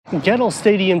Gettel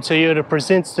Stadium Toyota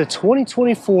presents the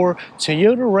 2024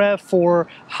 Toyota RAV4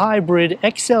 Hybrid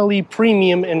XLE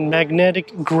Premium in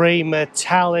Magnetic Gray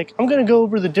Metallic. I'm going to go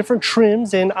over the different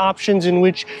trims and options in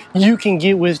which you can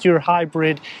get with your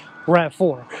hybrid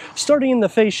RAV4. Starting in the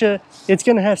fascia, it's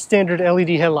going to have standard LED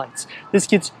headlights. This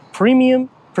gets premium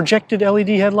projected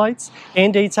LED headlights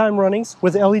and daytime runnings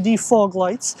with LED fog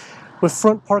lights, with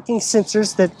front parking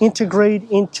sensors that integrate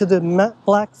into the matte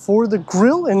black for the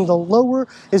grille, and the lower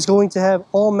is going to have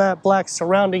all matte black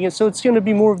surrounding it, so it's going to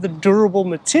be more of the durable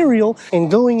material.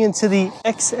 And going into the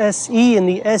XSE and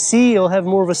the SE, you'll have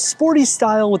more of a sporty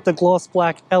style with the gloss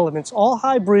black elements. All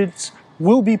hybrids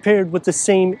will be paired with the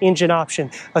same engine option,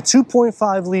 a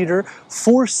 2.5 liter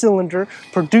 4-cylinder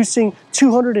producing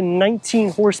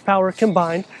 219 horsepower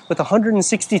combined with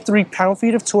 163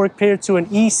 pound-feet of torque, paired to an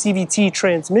eCVT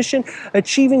transmission,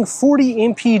 achieving 40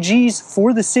 mpgs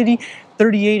for the city,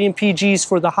 38 mpgs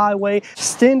for the highway.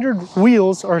 Standard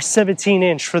wheels are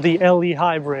 17-inch for the LE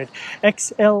hybrid.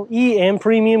 XLE and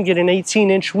Premium get an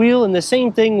 18-inch wheel, and the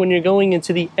same thing when you're going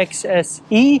into the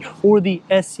XSE or the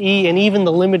SE and even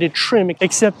the limited trim,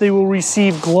 except they will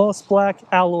receive gloss black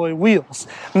alloy wheels.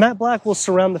 Matte black will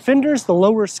surround the fenders, the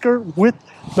lower skirt with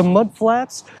the mud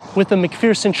flaps, with a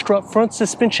McPherson strut front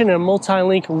suspension and a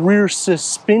multi-link rear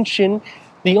suspension.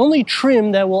 The only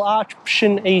trim that will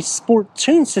option a sport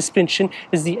tune suspension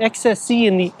is the XSE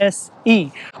and the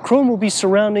SE. Chrome will be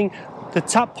surrounding the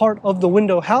top part of the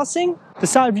window housing. The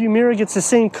side view mirror gets the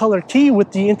same color key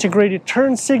with the integrated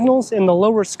turn signals, and the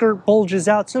lower skirt bulges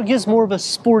out, so it gives more of a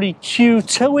sporty cue.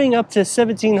 Towing up to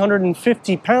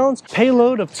 1,750 pounds,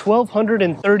 payload of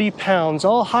 1,230 pounds.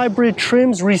 All hybrid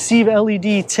trims receive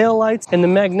LED taillights, and the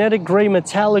magnetic gray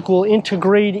metallic will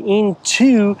integrate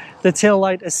into the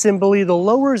taillight assembly. The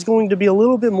lower is going to be a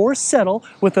little bit more subtle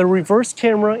with a reverse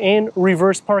camera and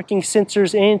reverse parking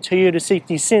sensors and Toyota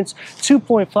Safety Sense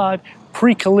 2.5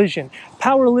 pre-collision.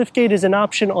 Power liftgate is an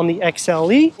option on the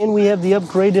XLE, and we have the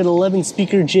upgraded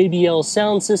 11-speaker JBL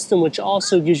sound system, which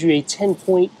also gives you a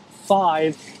 10.5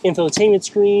 infotainment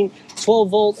screen,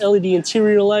 12-volt LED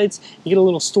interior lights. You get a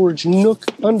little storage nook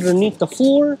underneath the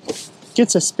floor,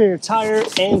 gets a spare tire,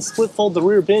 and split fold the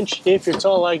rear bench if you're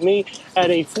tall like me. At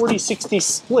a 40-60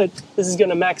 split, this is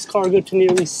going to max cargo to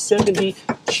nearly 70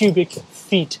 cubic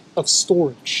feet of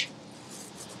storage.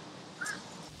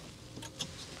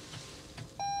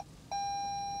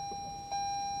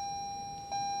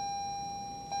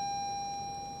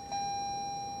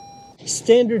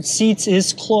 Standard seats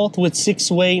is cloth with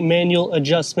 6-way manual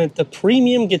adjustment. The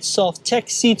Premium gets soft tech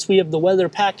seats. We have the weather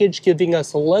package giving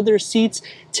us leather seats,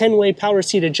 10-way power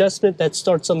seat adjustment that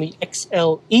starts on the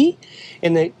XLE,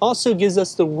 and it also gives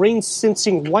us the rain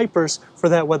sensing wipers for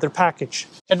that weather package.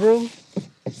 Headroom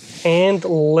and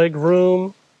leg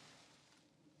room.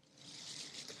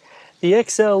 The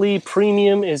XLE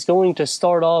Premium is going to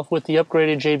start off with the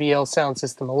upgraded JBL sound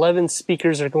system. 11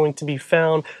 speakers are going to be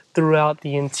found throughout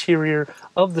the interior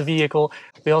of the vehicle.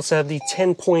 We also have the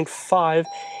 10.5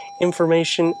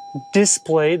 information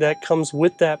display that comes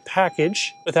with that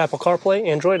package, with Apple CarPlay,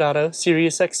 Android Auto,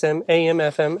 Sirius XM, AM,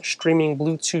 FM, streaming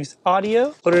Bluetooth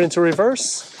audio. Put it into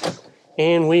reverse,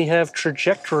 and we have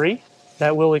trajectory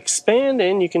that will expand,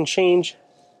 and you can change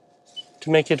to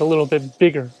make it a little bit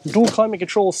bigger. Dual climate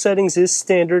control settings is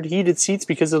standard. Heated seats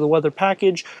because of the weather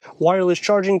package. Wireless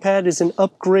charging pad is an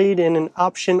upgrade and an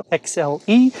option.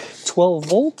 XLE,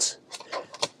 12-volt,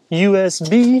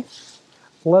 USB,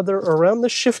 leather around the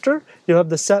shifter. You'll have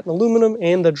the satin aluminum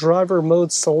and the driver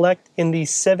mode select in the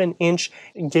 7-inch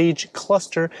gauge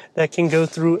cluster that can go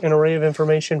through an array of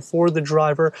information for the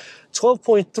driver.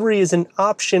 12.3 is an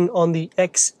option on the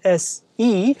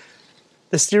XSE.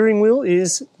 The steering wheel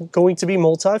is going to be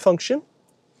multi-function.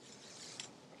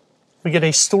 We get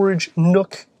a storage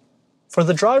nook for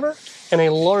the driver and a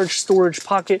large storage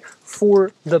pocket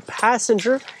for the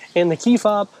passenger, and the key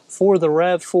fob for the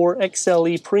RAV4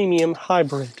 XLE Premium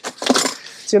Hybrid.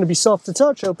 It's going to be soft to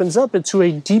touch, opens up into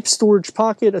a deep storage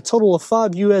pocket. A total of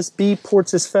 5 USB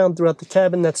ports is found throughout the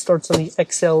cabin. That starts on the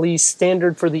XLE.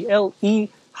 Standard for the LE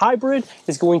Hybrid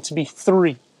is going to be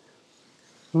 3.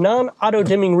 Non-auto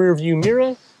dimming rear view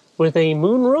mirror with a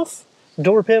moonroof.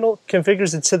 Door panel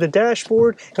configures it to the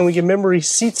dashboard, and we get memory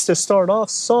seats to start off.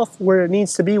 Soft where it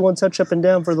needs to be, one touch up and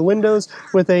down for the windows,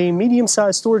 with a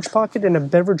medium-sized storage pocket and a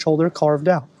beverage holder carved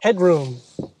out. Headroom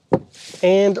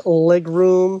and leg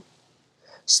room.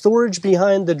 Storage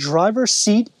behind the driver's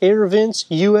seat, air vents,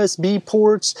 USB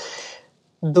ports.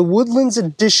 The Woodlands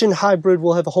Edition Hybrid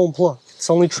will have a home plug. It's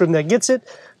the only trim that gets it.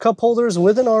 Cup holders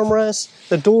with an armrest.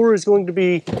 The door is going to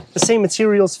be the same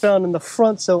materials found in the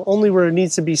front, so only where it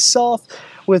needs to be soft.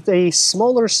 with a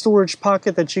smaller storage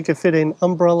pocket that you could fit an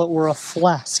umbrella or a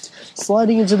flask.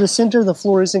 Sliding into the center, the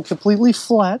floor isn't completely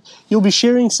flat. You'll be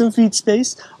sharing some feet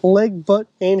space, leg, butt,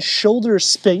 and shoulder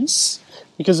space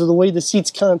because of the way the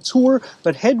seats contour.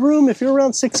 But headroom, if you're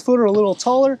around 6 foot or a little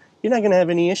taller, you're not going to have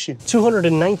any issue.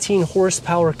 219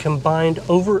 horsepower combined,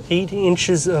 over 8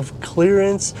 inches of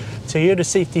clearance. Toyota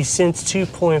Safety Sense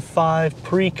 2.5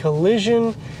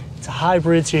 pre-collision. It's a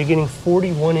hybrid, so you're getting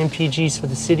 41 mpgs for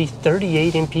the city,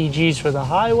 38 mpgs for the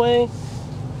highway.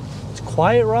 It's a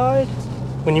quiet ride.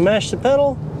 When you mash the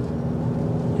pedal,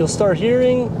 you'll start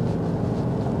hearing.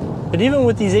 But even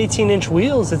with these 18-inch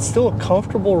wheels, it's still a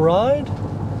comfortable ride.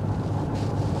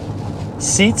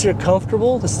 Seats are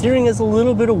comfortable. The steering has a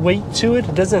little bit of weight to it.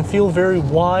 It doesn't feel very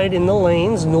wide in the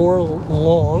lanes nor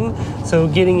long, so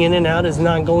getting in and out is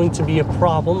not going to be a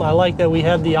problem. I like that we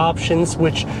have the options,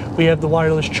 which we have the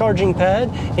wireless charging pad,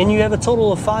 and you have a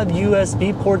total of 5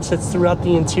 USB ports that's throughout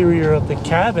the interior of the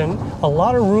cabin. A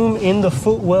lot of room in the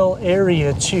footwell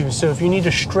area too, so if you need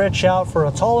to stretch out for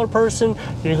a taller person,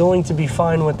 you're going to be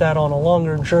fine with that on a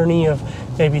longer journey of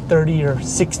maybe 30 or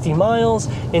 60 miles.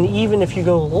 And even if you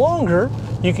go longer,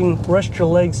 you can rest your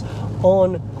legs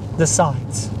on the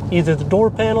sides, either the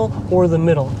door panel or the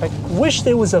middle. I wish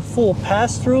there was a full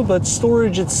pass-through, but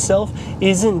storage itself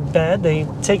isn't bad. They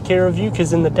take care of you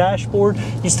because in the dashboard,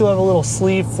 you still have a little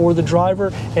sleeve for the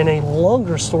driver and a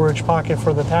longer storage pocket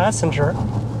for the passenger.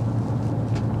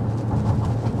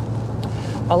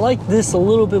 I like this a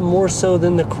little bit more so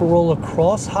than the Corolla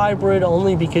Cross Hybrid,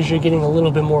 only because you're getting a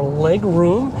little bit more leg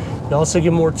room. You also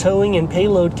get more towing and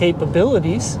payload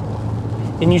capabilities.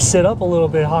 And you sit up a little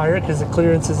bit higher because the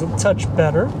clearance is a touch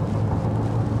better.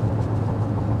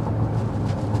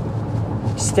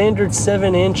 Standard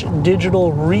 7-inch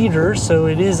digital reader, so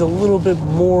it is a little bit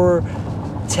more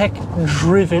tech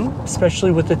driven,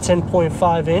 especially with the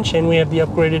 10.5 inch, and we have the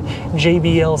upgraded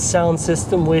JBL sound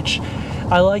system, which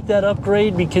I like that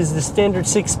upgrade because the standard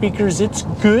 6 speakers, it's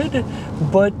good,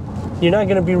 but you're not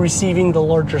going to be receiving the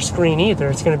larger screen either.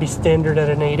 It's going to be standard at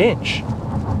an 8-inch.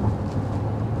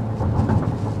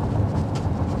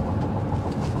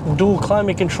 Dual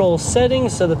climate control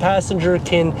settings, so the passenger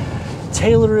can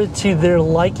tailor it to their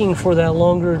liking for that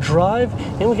longer drive.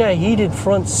 And we got heated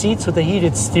front seats with a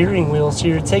heated steering wheel, so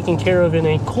you're taken care of in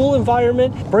a cool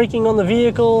environment. Braking on the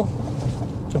vehicle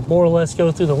to more or less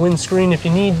go through the windscreen if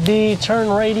you need be. Turn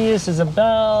radius is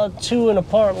about 2 in a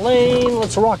part lane.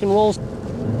 Let's rock and roll.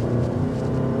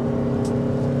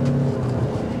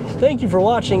 Thank you for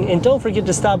watching, and don't forget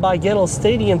to stop by Gettel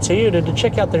Stadium Toyota to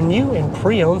check out their new and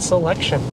pre-owned selection.